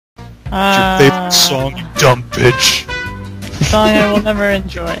Your favorite song, you dumb bitch. Song I will never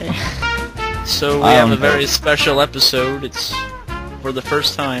enjoy. So we have a very special episode. It's for the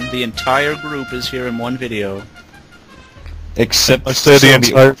first time. The entire group is here in one video. Except I say the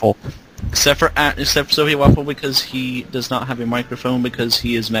entire... Except for Sophie Waffle because he does not have a microphone because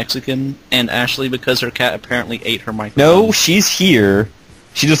he is Mexican, and Ashley because her cat apparently ate her microphone. No, she's here.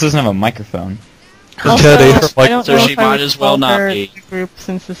 She just doesn't have a microphone. Her cat ate her microphone. So she might as well not be. Group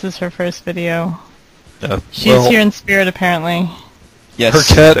since this is her first video. Yeah, She's here in spirit apparently. Yes. Her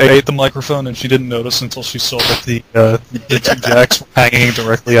cat ate the microphone and she didn't notice until she saw that the two jacks were hanging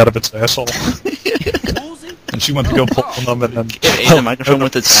directly out of its asshole. And she went to go pull them and then... It ate the microphone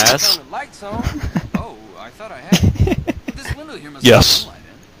with its ass? Oh, I thought I had. This window here must Yes.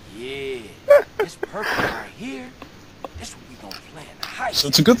 Yeah, it's perfect right here. This what we gonna plan the heist. So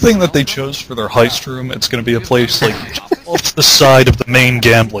it's a good thing that they chose for their heist room. It's going to be a place like off the side of the main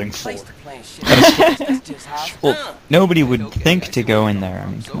gambling floor. Well, nobody would think to go in there. I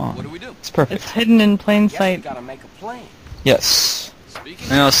mean, come on. It's perfect. It's hidden in plain sight. Yes.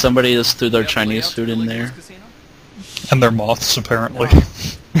 I know somebody just threw their Chinese food in there. And they're moths, apparently.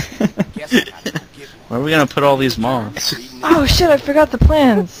 Where are we gonna put all these moths? Oh shit, I forgot the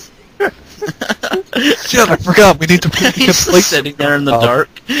plans. Shit, I forgot. We need to put a place Sitting there in the dark.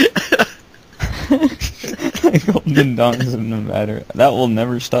 Golden Dawn's of Nevada. That will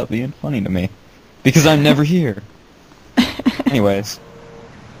never stop being funny to me. Because I'm never here. Anyways.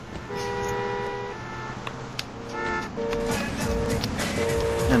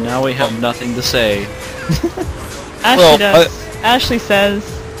 And now we have nothing to say. Ashley does. Ashley says,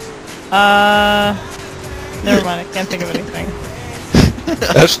 never mind, I can't think of anything.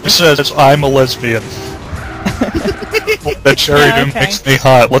 Ashley says, I'm a lesbian. That cherry doom makes me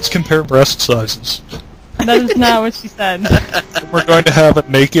hot. Let's compare breast sizes. That is not what she said. We're going to have a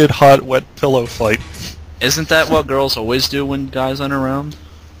naked, hot, wet pillow fight. Isn't that what girls always do when guys aren't around?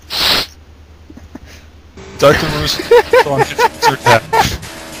 DocRoosevelt on his cat.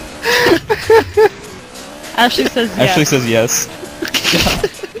 Ashley says yes. Ashley says yes.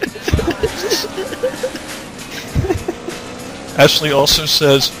 Ashley also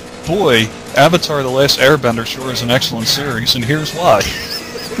says, boy, Avatar The Last Airbender sure is an excellent series, and here's why.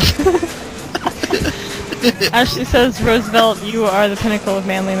 Ashley says, Roosevelt, you are the pinnacle of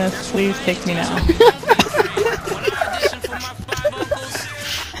manliness. Please take me now.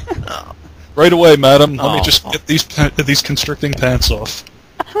 Right away, madam. Let me just get these constricting pants off.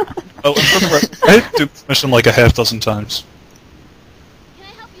 Oh, and for the record, I had to do this mission like a half dozen times.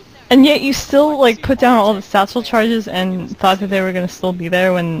 And yet you still, like, put down all the satchel charges and thought that they were going to still be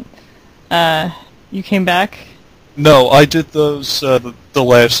there when, you came back? No, I did those, the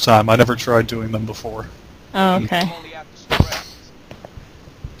last time. I never tried doing them before. Oh, okay.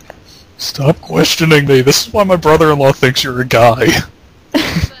 Stop questioning me. This is why my brother-in-law thinks you're a guy.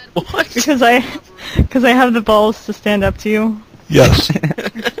 What? Because I have the balls to stand up to you? Yes.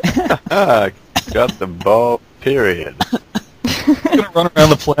 Got the ball, period. I'm gonna run around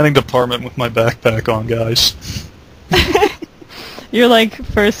the planning department with my backpack on, guys. You're like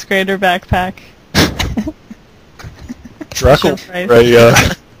first grader backpack. Dreckle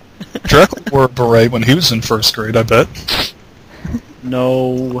Dreckle wore a beret when he was in first grade, I bet.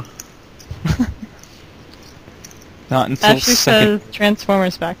 No. Not until Ashley second. says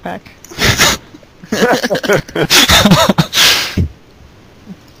Transformers backpack.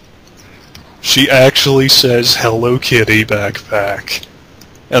 She actually says Hello Kitty backpack.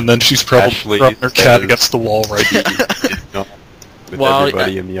 And then she's probably rubbing her cat against the wall right now. Well,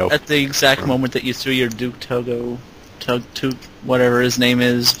 at the exact moment that you threw your Duke Togo, whatever his name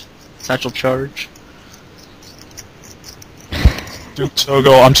is, satchel charge. Duke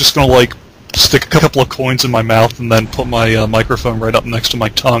Togo, I'm just gonna like stick a couple of coins in my mouth and then put my microphone right up next to my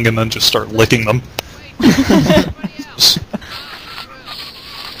tongue and then just start licking them.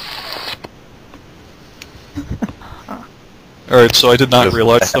 Alright, so I did not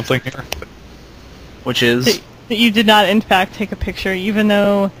realize something here. Which is? That you did not, in fact, take a picture, even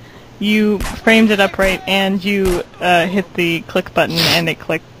though you framed it upright and you hit the click button and it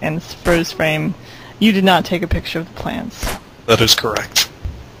clicked and froze frame. You did not take a picture of the plans. That is correct.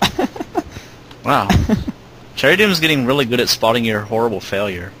 Wow. Cherry Doom's getting really good at spotting your horrible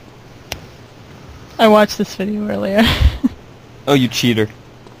failure. I watched this video earlier. Oh, you cheater.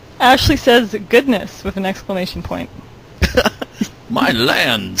 Ashley says, goodness, with an exclamation point. My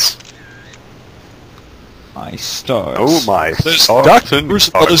lands! My stars. Oh my This stars Dr. and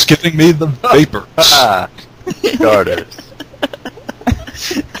Roosevelt stars. is giving me the vapors. Starters.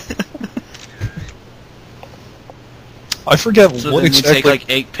 I forget So what then you exactly... take like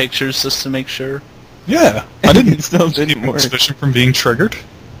 8 pictures just to make sure. Yeah, I didn't It still stop any didn't work. suspicion from being triggered.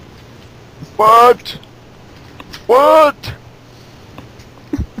 What? What?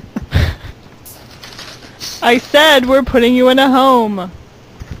 I said we're putting you in a home.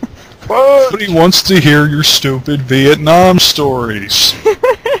 What? Nobody wants to hear your stupid Vietnam stories.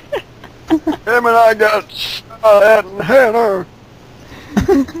 Him and I got shot at in Hannah.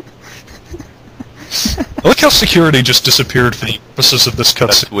 I like how security just disappeared for the purposes of this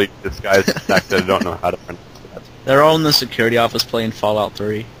That's cutscene. weak disguised the fact that I don't know how to pronounce that. They're all in the security office playing Fallout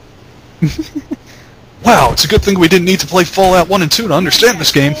 3. Wow, it's a good thing we didn't need to play Fallout 1 and 2 to understand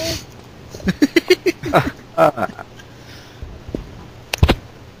this game.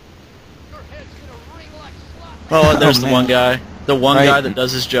 Oh, there's the man. one guy. The one Right. guy that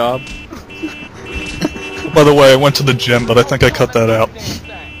does his job. By the way, I went to the gym, but I think I cut that out.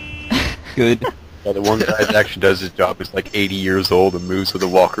 Good. Yeah, the one guy that actually does his job is like 80 years old and moves with a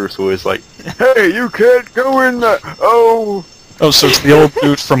walker, so he's like, "Hey, you can't go in there! Oh!" Oh, so it's the old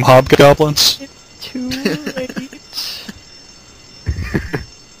dude from Hobgoblins? Too late.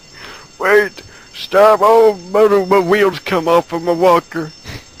 Wait! Stop! Oh, my wheels come off of my walker.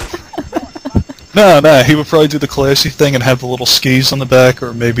 Nah, he would probably do the classy thing and have the little skis on the back,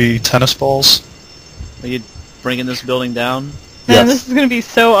 or maybe tennis balls. Are you bringing this building down? Man, Yes. this is gonna be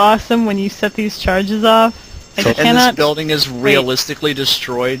so awesome when you set these charges off. I And this cannot. building is realistically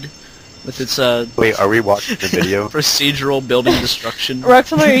destroyed with its Wait, are we watching the video? procedural building destruction.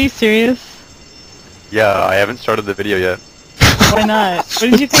 Roxanne, are you serious? Yeah, I haven't started the video yet. Why not? What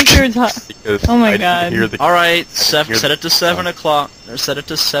did you think you were talking? Because Oh my I didn't God. hear the Alright, hear set it to 7 o'clock. Or set it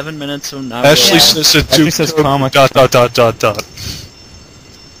to 7 minutes from now. Ashley Yeah. says it Ashley to says comma. ... dot. That's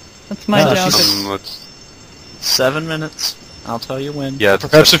my No, job. she's- let's 7 minutes. I'll tell you when. yeah.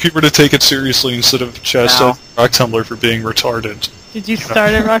 Perhaps if you were to take it seriously instead of chastising Ow. Rock Tumbler for being retarded. Did you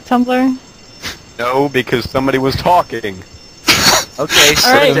start at Rock Tumbler? No, because somebody was talking. Okay, set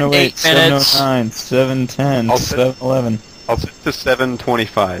Alright. it to 8 minutes. 7:09, 7:10, I'll set- 7:11. I'll set it to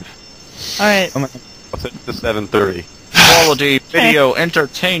 7:25. Alright. Oh my... I'll set it to 7:30. Quality video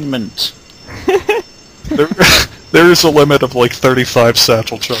entertainment. There is a limit of like 35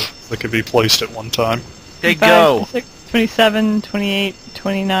 satchel charges that can be placed at one time. Okay, 25, go. 26, 27, 28,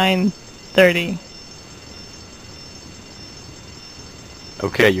 29, 30.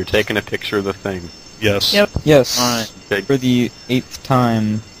 Okay, you're taking a picture of the thing. Yes. Yep. Yes. Alright. Okay. For the 8th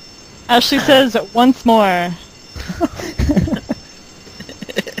time. Ashley says once more.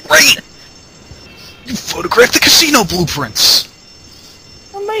 Great! You photographed the casino blueprints!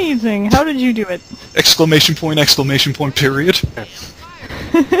 Amazing. How did you do it? Exclamation point, period.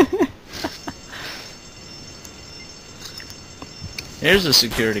 Here's the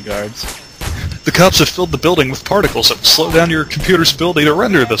security guards. The cops have filled the building with particles that will slow down your computer's ability to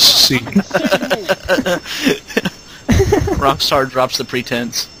render this scene. Rockstar drops the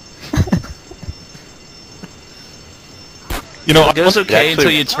pretense. You know, It goes okay actually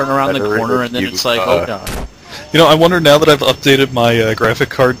until you turn around the better corner if and then you, it's like, oh god. I wonder now that I've updated my graphic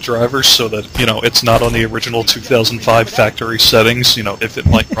card drivers so that, it's not on the original 2005 factory settings, if it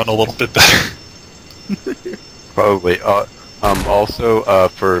might run a little bit better. Probably. Also,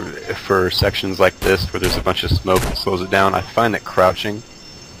 for sections like this where there's a bunch of smoke that slows it down, I find that crouching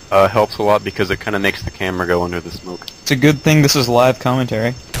helps a lot because it kind of makes the camera go under the smoke. It's a good thing this is live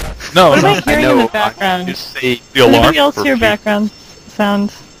commentary. No, What am no. I hearing in the background? I just say The alarm? Anybody else for hear people. background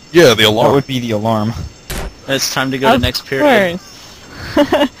sound? Yeah, the That alarm. would be the alarm. It's time to go to Of next period.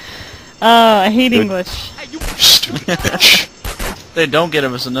 course. I hate Good. English. Stupid bitch. They don't give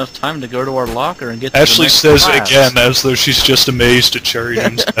us enough time to go to our locker and get to Ashley the next says class. again as though she's just amazed at Cherry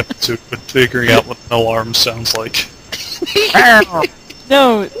Jim's aptitude with figuring out what an alarm sounds like.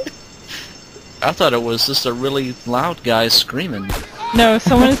 No, I thought it was just a really loud guy screaming. no,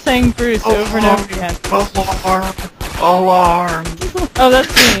 someone is saying Bruce over and over again. alarm, alarm. Oh, that's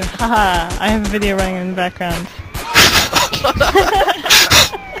me. Haha, I have a video running in the background.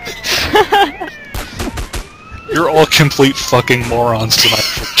 You're all complete fucking morons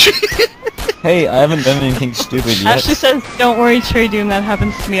tonight. Hey, I haven't done anything stupid yet. Ashley says, don't worry, Cherry Doom, that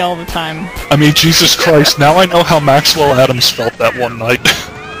happens to me all the time. I mean, Jesus Christ, now I know how Maxwell Adams felt that one night.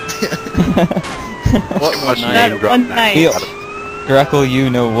 What Too much one name night? That drop one now. night. Heel. Grackle, you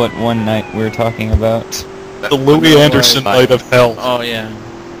know what one night we're talking about. The Louis Anderson night of hell. Oh yeah.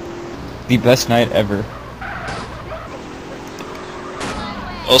 The best night ever.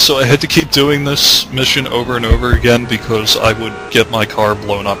 Also, I had to keep doing this mission over and over again because I would get my car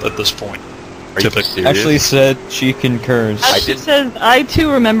blown up at this point. Are you Typically. serious? Ashley said she concurs. Ashley says, I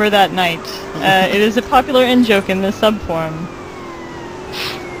too remember that night. It is a popular in-joke in the subforum.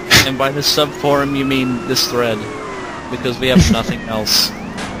 And by the subforum, you mean this thread. Because we have nothing else.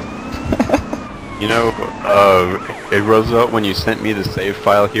 You know, hey Roosevelt, when you sent me the save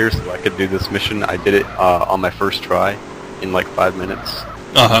file here so I could do this mission, I did it on my first try in like 5 minutes.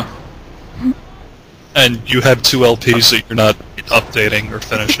 Uh-huh. And you have 2 LPs that you're not updating or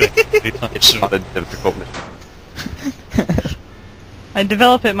finishing anytime It's soon. not a difficult mission. I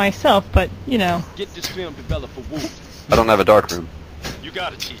develop it myself, but, you know. Get this film developed for Woo. I don't have a dark room. You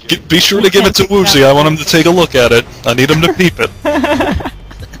got it, TJ. Be sure to give it to Woozy. I want him to take a look at it. I need him to peep it.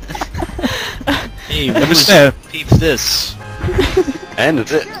 Hey, Understand? peep this. And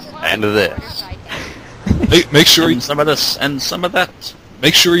this. And this. Make sure you And some of this, and some of that.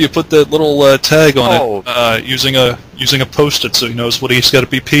 make sure you put that little tag on Oh. it using a post-it so he knows what he's got to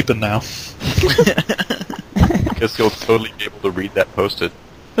be peeping now. Because he'll totally be able to read that post-it.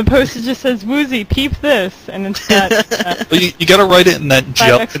 The post-it just says, Woozy, peep this, and it's got Well, you got to write it in that 5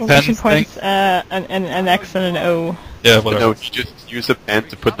 gel pen exclamation thing. points, an X and an O. Yeah, But whatever. no, you just use a pen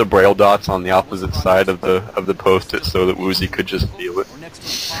to put the braille dots on the opposite side of the post-it so that Woozy could just feel it.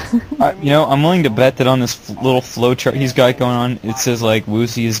 You know, I'm willing to bet that on this little flow chart he's got going on, it says like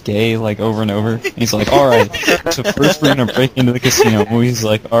Woozy is gay like over and over. And he's like, all right, so first we're gonna break into the casino. Woozy's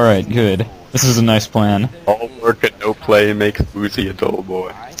like, all right, good. This is a nice plan. All work and no play makes Woozy a dull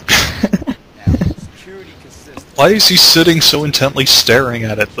boy. Why is he sitting so intently staring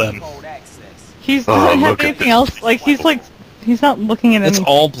at it then? He Oh, doesn't have look at anything this. else. Like he's not looking at That's any.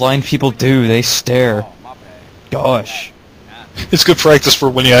 all blind people do. They stare. Gosh. It's good practice for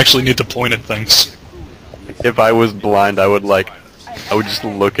when you actually need to point at things. If I was blind, I would just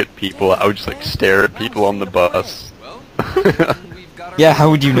look at people. I would just like stare at people on the bus. Yeah, how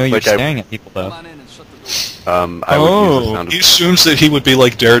would you know you're Like I- staring at people though? I would use the sound He of... assumes that he would be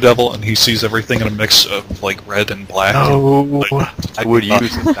like Daredevil and he sees everything in a mix of like red and black. No, Like, I would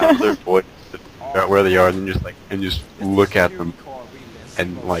use the sound of their voice to figure out where they are and just look at them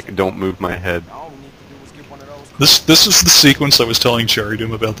and like don't move my head. This is the sequence I was telling Cherry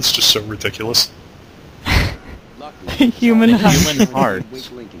Doom about. That's just so ridiculous. Human heart. Human heart.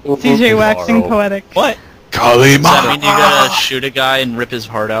 CJ waxing Carl. poetic. What? Kalima! Does that mean you gotta shoot a guy and rip his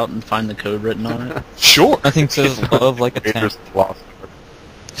heart out and find the code written on it? Sure. Nothing says love like a tank. Raiders of the Lost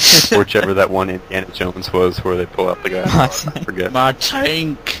Ark. Or whichever that one Indiana Jones was where they pull out the guy. I forget. My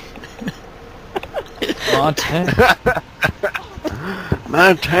tank! Aw, tank.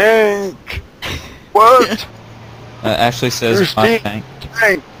 My tank! What? Ashley says There's my Steve. tank.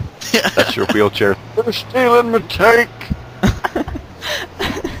 Tank! That's your wheelchair. They're stealing my tank!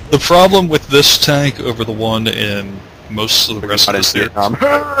 The problem with this tank over the one in most of the rest of Not in the series Vietnam.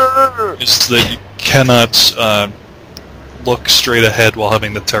 is that you cannot look straight ahead while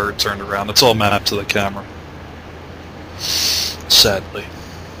having the turret turned around. It's all mapped to the camera. Sadly.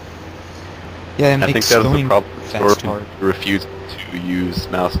 Yeah, it I think makes that was the going problem. fast Sora hard. refused to use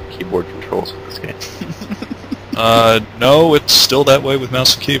mouse and keyboard controls for this game. No, it's still that way with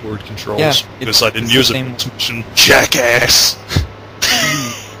mouse and keyboard controls. Yeah, because I didn't it's use the it same- in this mission. Jackass!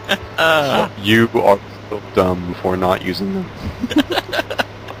 You are so dumb for not using them.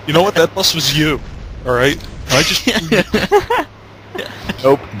 You know what? That bus was you. Alright? I just...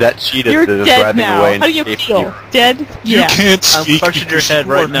 Nope, that cheetah You're that is dead driving now. away and How do you escaped feel? Dead? You Yeah. can't I'm speak punching your because head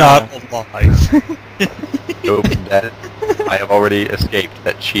you right are now. not alive. Nope, that I have already escaped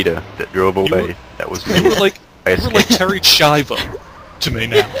that cheetah that drove away. That was You were me. like, I you were like escaped. Terry Schiavo to me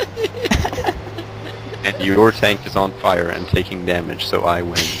now. And your tank is on fire and taking damage, so I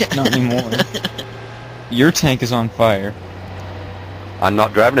win. Not anymore. Your tank is on fire. I'm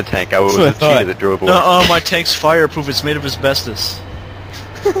not driving a tank, I was That's what I a thought. cheetah that drove away. No, my tank's fireproof. It's made of asbestos.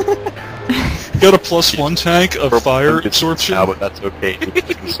 You got a +1 tank of fire absorption. Now, but that's okay. You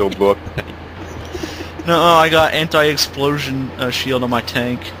can still blow up the tank. No, I got anti-explosion shield on my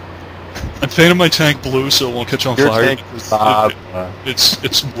tank. I painted my tank blue so it won't catch on Your fire. tank is Bob.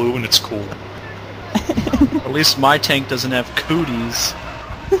 It's blue and it's cool. At least my tank doesn't have cooties.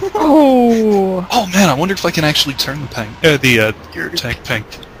 Oh. Oh man, I wonder if I can actually turn the tank tank pink.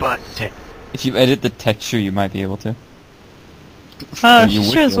 But tank. If you edit the texture, you might be able to. Oh, You she would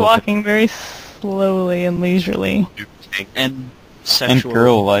was be able to. walking very slowly and leisurely. Tank. And And sexual.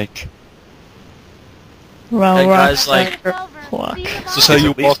 girl-like. Well, Hey, guys, rock like- pluck. Is this how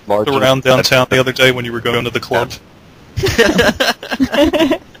you At least walked margin- around downtown the other day when you were going to the club?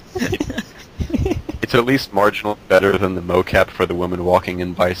 It's at least marginal better than the mocap for the woman walking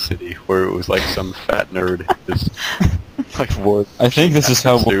in Vice City, where it was like some fat nerd just like wore. I think this is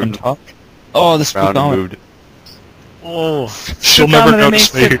how suit. women talk. Oh, the Round and spookometer. moved. Oh, She'll never Spookometer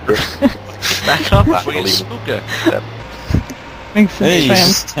notice me makes here. back up before you Finally. spook her. Makes Hey, it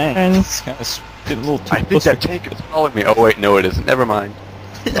this tank. and It's kind of getting a little too I think close that to- tank is following me. Oh wait, no it isn't. Never mind.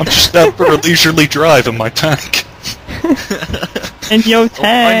 I'm just out for a leisurely drive in my tank. and yo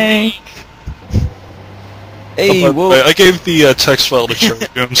tank. Hey, Oh, by the way, whoa, I gave the text file to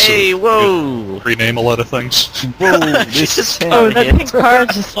Shogun, so Hey, you whoa! could rename a lot of things. whoa, this Jesus. tank. Oh, that pink car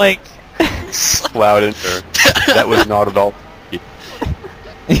is just like. Plowed into her. That was not at all.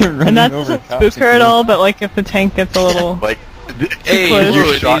 You're running And that over doesn't cops spook her at and- all, but like if the tank gets a little. Like, Hey, close. you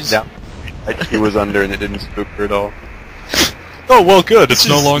whoa, shot these- down. Like he was under and it didn't spook her at all. Oh, well, good. It's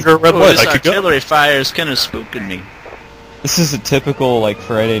no longer a red Oh, light. this I could go. artillery fire is kind of spooking me. This is a typical, like,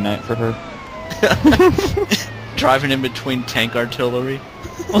 Friday night for her. Driving in between tank artillery.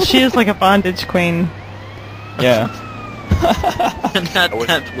 Well, she is like a bondage queen. Yeah. And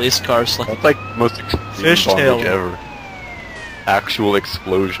that police car's like, That's like the most extreme Fishtail. bondage ever. Actual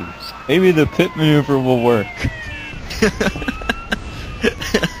explosions. Maybe the pit maneuver will work.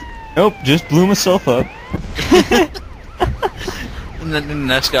 Nope, just blew myself up. and then the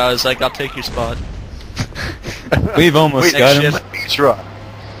next guy is like, I'll take your spot. We've almost Wait, got next him. shift. Let me try.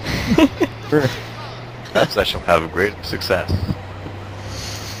 We're, Perhaps I shall have great success.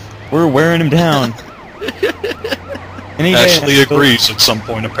 we're wearing him down. Any day Actually I still- agrees at some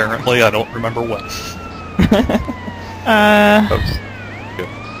point, apparently. I don't remember when. Oops.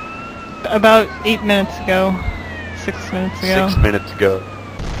 About 8 minutes ago. 6 minutes ago. 6 minutes ago.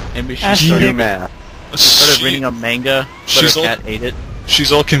 Maybe she Ashley. Do started, math. started reading a manga, but She's her all- cat ate it.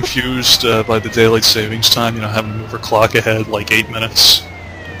 She's all confused by the daylight savings time, having to move her clock ahead like 8 minutes.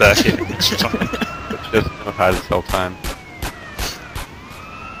 Back 8 minutes or something. But she doesn't know how to tell time.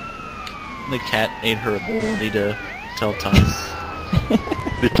 The cat ate her ability to tell time.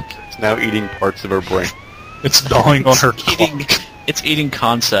 It's now eating parts of her brain. It's gnawing on her eating, clock. it's eating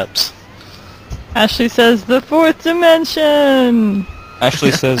concepts. Ashley says the fourth dimension.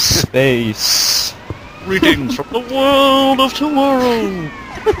 Ashley says space. Greetings from the world of tomorrow.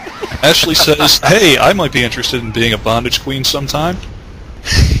 Ashley says, hey, I might be interested in being a bondage queen sometime.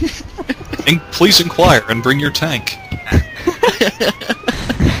 And please inquire and bring your tank.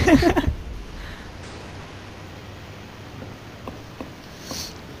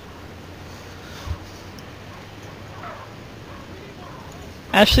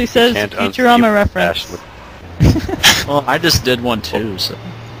 Ashley says Can't Futurama unsee reference. Ashley. Well, I just did one too, so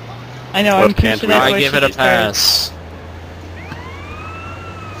I know, Well, I'm pretty can't sure we- that's I where give she it a started. pass.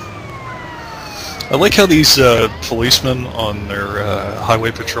 I like how these policemen on their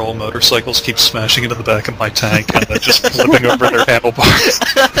highway patrol motorcycles keep smashing into the back of my tank and then just flipping over their handlebars.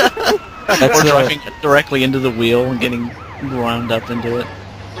 That's Or driving directly into the wheel and getting ground up into it.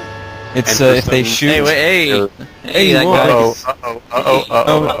 it's And if they for some- shoot. Hey, wait, hey, Hey, that whoa. guy. Uh-oh, uh-oh, uh-oh,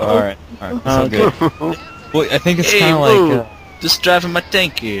 Oh, uh-oh. all right, that's all good. Well, I think it's Hey, kind of whoa. like. Just driving my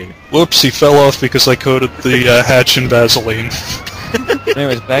tank here. Whoops, he fell off because I coated the hatch in Vaseline.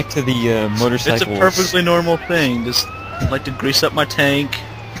 Anyways, back to the motorcycles. It's a perfectly normal thing. Just like to grease up my tank,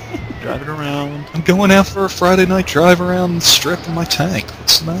 drive it around. I'm going out for a Friday night drive around the strip in my tank.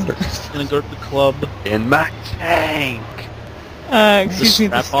 What's the matter? Gonna go to the club. In my tank. Excuse me,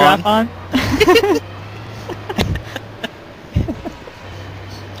 the strap-on? strap-on?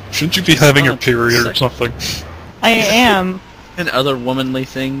 Shouldn't you be having your period or something? I am. And other womanly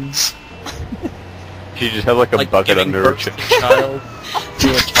things. She just have like a Like bucket giving under her birth to chin. a child. To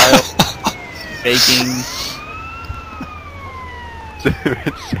a child. Baking.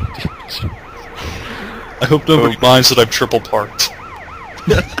 I hope nobody minds that I'm triple parked.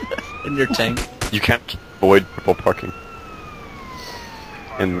 In your tank. You can't avoid triple parking.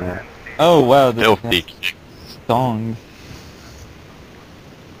 In that Oh wow, the filthy. song.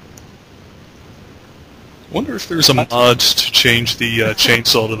 Wonder if there's a mod to change the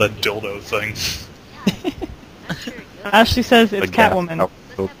chainsaw to that dildo thing. Ashley says it's The gas Catwoman.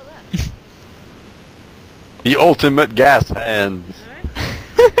 output. The ultimate gas hands.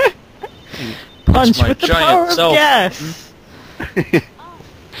 Punch my with the giant power of self. gas.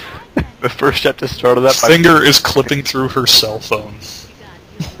 The first step to start of that. by- Finger is clipping through her cell phone.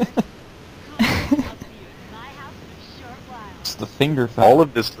 It's the finger fact. All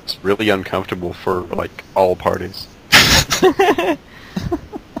of this looks really uncomfortable for like all parties.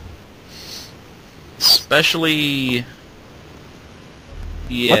 Especially...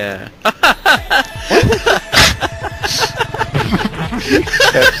 Yeah.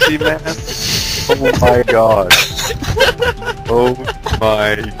 Pepsi Man. Oh my god. Oh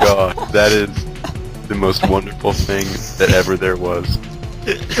my god. That is the most wonderful thing that ever there was.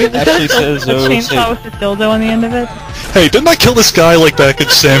 Actually says, a oh, chainsaw with a dildo on the end of it. Hey, didn't I kill this guy like back in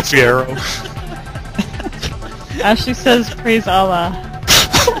San Fierro? Ashley says, praise Allah.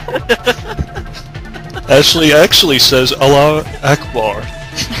 Ashley actually says Allah Akbar.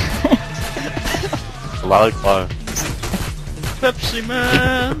 Lollipop. Pepsi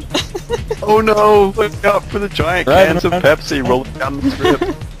Man! Oh no! Look out for the giant cans of Pepsi rolling down the strip.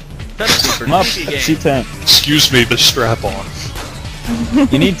 Pepsi for Come up, TV Pepsi game. tank. Excuse me, the strap on.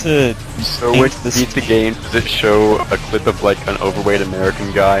 You need to... So when you beat the game, does it show a clip of like an overweight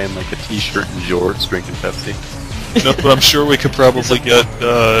American guy in like a t-shirt and jorts drinking Pepsi? No, but I'm sure we could probably get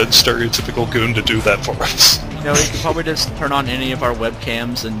stereotypical goon to do that for us. You know, we could probably just turn on any of our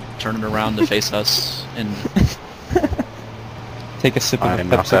webcams and turn it around to face us, and Take a sip of I the am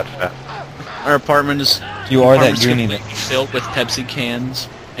not that Pepsi. fat. our apartment is You are that apartment's greenie completely that... filled with Pepsi cans,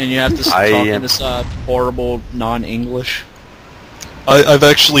 and you have to I talk am- in this horrible non-English. I've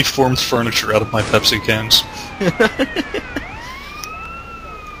actually formed furniture out of my Pepsi cans.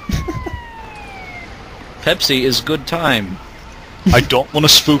 Pepsi is good time. I don't want to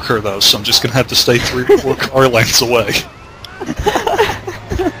spook her though, so I'm just gonna have to stay 3 or 4 car lengths away.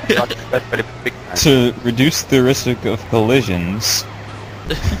 To reduce the risk of collisions,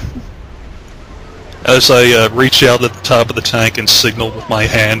 As I reach out at the top of the tank and signal with my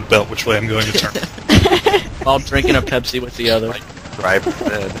hand about which way I'm going to turn. While drinking a Pepsi with the other. Drive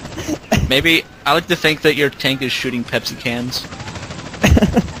dead. Maybe, I like to think that your tank is shooting Pepsi cans.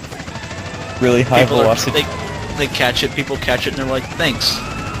 really high People velocity. they catch it, people catch it, and they're like, thanks,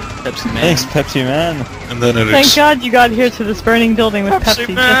 Pepsi Man. Thanks, Pepsi Man. And then it Thank God you got here to this burning building with Pepsi just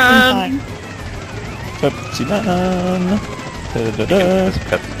in Man. time. Pepsi Man. Da-da-da.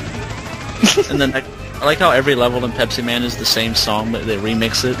 Pepsi. And then I like how every level in Pepsi Man is the same song, but they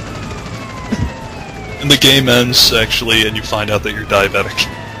remix it. And the game ends, actually, and you find out that you're diabetic.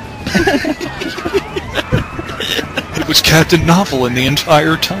 It was Captain Novel the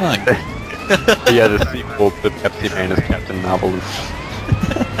entire time. Yeah, the sequel to Pepsi Man is Captain Novel.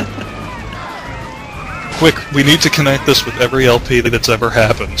 Quick, we need to connect this with every LP that's ever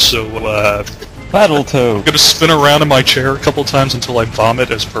happened, so I'm Battletoad. gonna spin around in my chair a couple times until I vomit,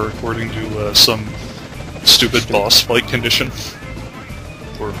 as per according to some stupid boss fight condition.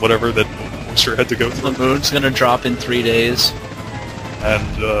 Or whatever that monster had to go through. The moon's gonna drop in 3 days.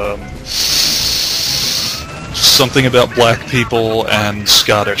 And, something about black people and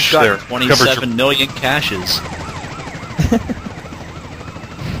Scottish. Got There, 27 million caches.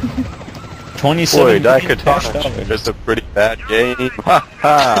 27 Boy, million Daikatana is a pretty bad game. Ha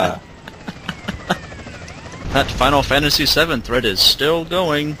ha! That Final Fantasy VII thread is still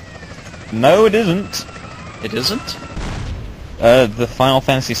going. No, it isn't. It isn't? The Final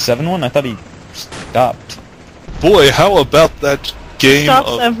Fantasy VII one? I thought he stopped. Boy, how about that game Stops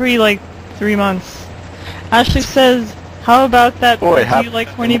of... every, 3 months. Ashley says, how about that, Boy, do how- you like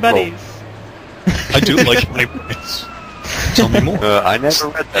horny buddies? I do like my brains. Tell me more. I never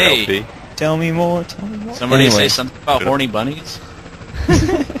read that Hey. LP. Tell me more, tell me more. Somebody Anyway, say something about horny bunnies?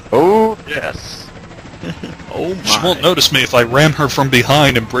 Oh, yes. Oh She my. won't notice me if I ram her from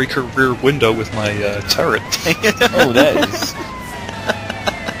behind and break her rear window with my turret. oh, that is...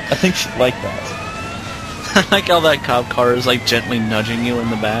 I think she'd like that. I like how that cop car is gently nudging you in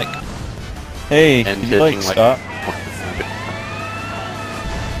the back. Hey, And could you, hitting, stop?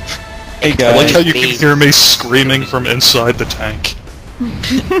 Hey, I guys. like how you can hear me screaming from inside the tank.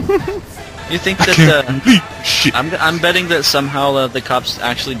 You think I that can't believe shit. I'm betting that somehow the cops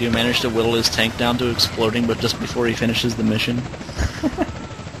actually do manage to whittle his tank down to exploding, but just before he finishes the mission.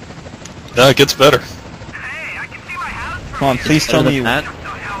 Yeah, it gets better. Come on, please tell me... that.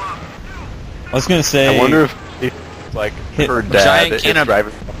 I was gonna say... I wonder if Hit her a dad giant is can of-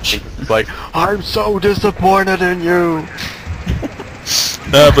 driving. It's like, I'm so disappointed in you.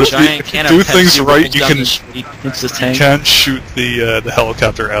 No, but if Giant you can do of things Pepsi right, rolls you down can the street into the you tank. can shoot the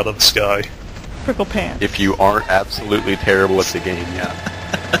helicopter out of the sky. Prickle pants. If you aren't absolutely terrible at the game, yeah.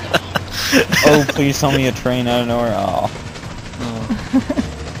 Oh, please tell me a train out of nowhere. Oh.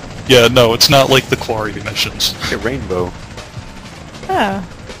 Yeah, no, it's not like the quarry missions. A rainbow. Ah,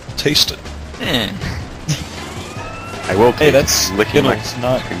 Taste it. Eh. I will Hey, take that's licking my Skittles,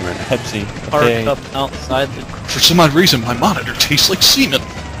 not fucking right now. Pepsi. Park Okay. up outside the... For some odd reason, my monitor tastes like semen.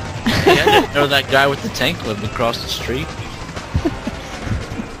 Hey, I didn't know that guy with the tank lived across the street.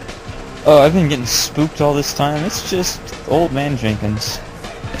 Oh, I've been getting spooked all this time. It's just old man Jenkins.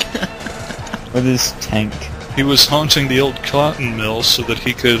 With his tank. He was haunting the old cotton mill so that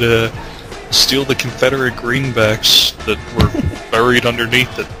he could steal the Confederate greenbacks that were buried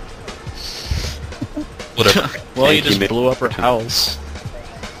underneath it. Whatever. Well, you Tank, just you blew up her house.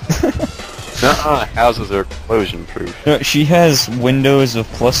 Nuh-uh, houses are explosion-proof. No, she has windows of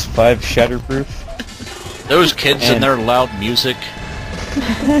 +5 shatterproof. Those kids and their loud music.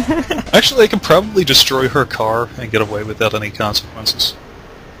 Actually, I could probably destroy her car and get away without any consequences.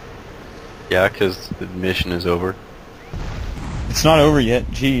 Yeah, because the mission is over. It's not over yet,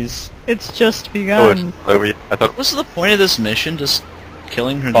 jeez. It's just Oh, begun. it's over yet? I thought... What's the point of this mission? Just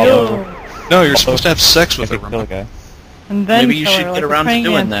killing her? Follow. No, you're supposed to have sex with her, Kill a remember? guy. And then Maybe you kill should her get like a around to praying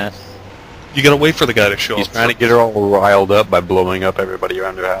doing mantis. that. You gotta wait for the guy to show He's up. trying to get her all riled up by blowing up everybody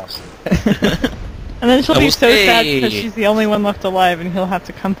around her house. And then she'll I be was- so sad Hey. because she's the only one left alive and he'll have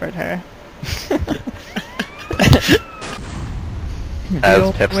to comfort her.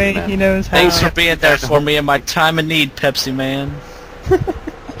 As The Pepsi way Man. he knows how. Thanks for being there for me in my time of need, Pepsi Man.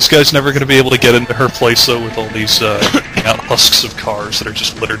 This guy's never gonna be able to get into her place, though, with all these out husks of cars that are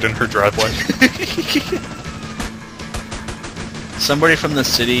just littered in her driveway. Somebody from the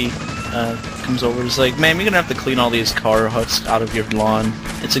city comes over and is like, "Man, you're gonna have to clean all these car husks out of your lawn.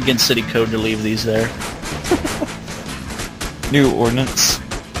 It's against city code to leave these there." New ordinance.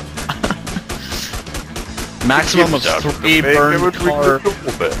 Maximum of 3 burned car.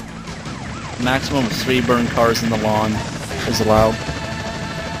 Maximum of 3 burned cars in the lawn is allowed.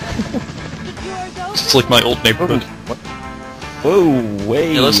 It's like my old neighborhood. Whoa,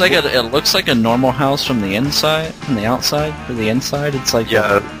 wait. It looks like a normal house from the inside, from the outside. For the inside, it's like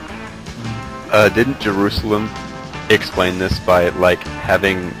Yeah. Didn't Jerusalem explain this by, like,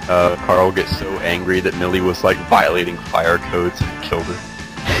 having Carl get so angry that Millie was, like, violating fire codes and killed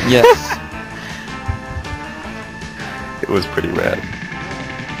her? Yes. It was pretty rad.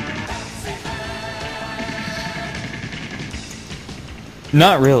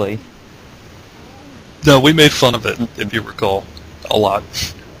 Not really. No, we made fun of it, if you recall. A lot.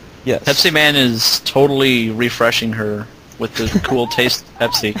 Yes. Pepsi Man is totally refreshing her with the cool taste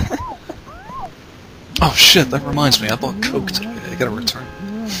of Pepsi. Oh shit, that reminds me, I bought Coke today. I gotta return.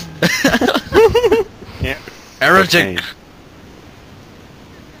 Yeah. Heretic.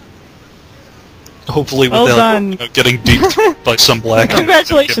 Hopefully Well without done. Getting deep by some black.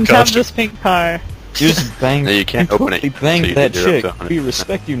 Congratulations, have costume. this pink car. You just banged. No, you can't open it You until banged you that get up chick. to We 100%.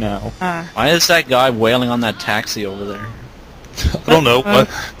 respect you now. Ah. Why is that guy wailing on that taxi over there? I don't know. What?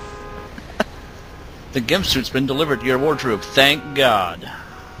 The gimp suit's been delivered to your wardrobe. Thank God.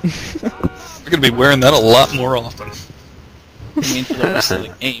 We're gonna be wearing that a lot more often. I mean, for the rest of the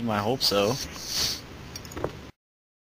game, I hope so.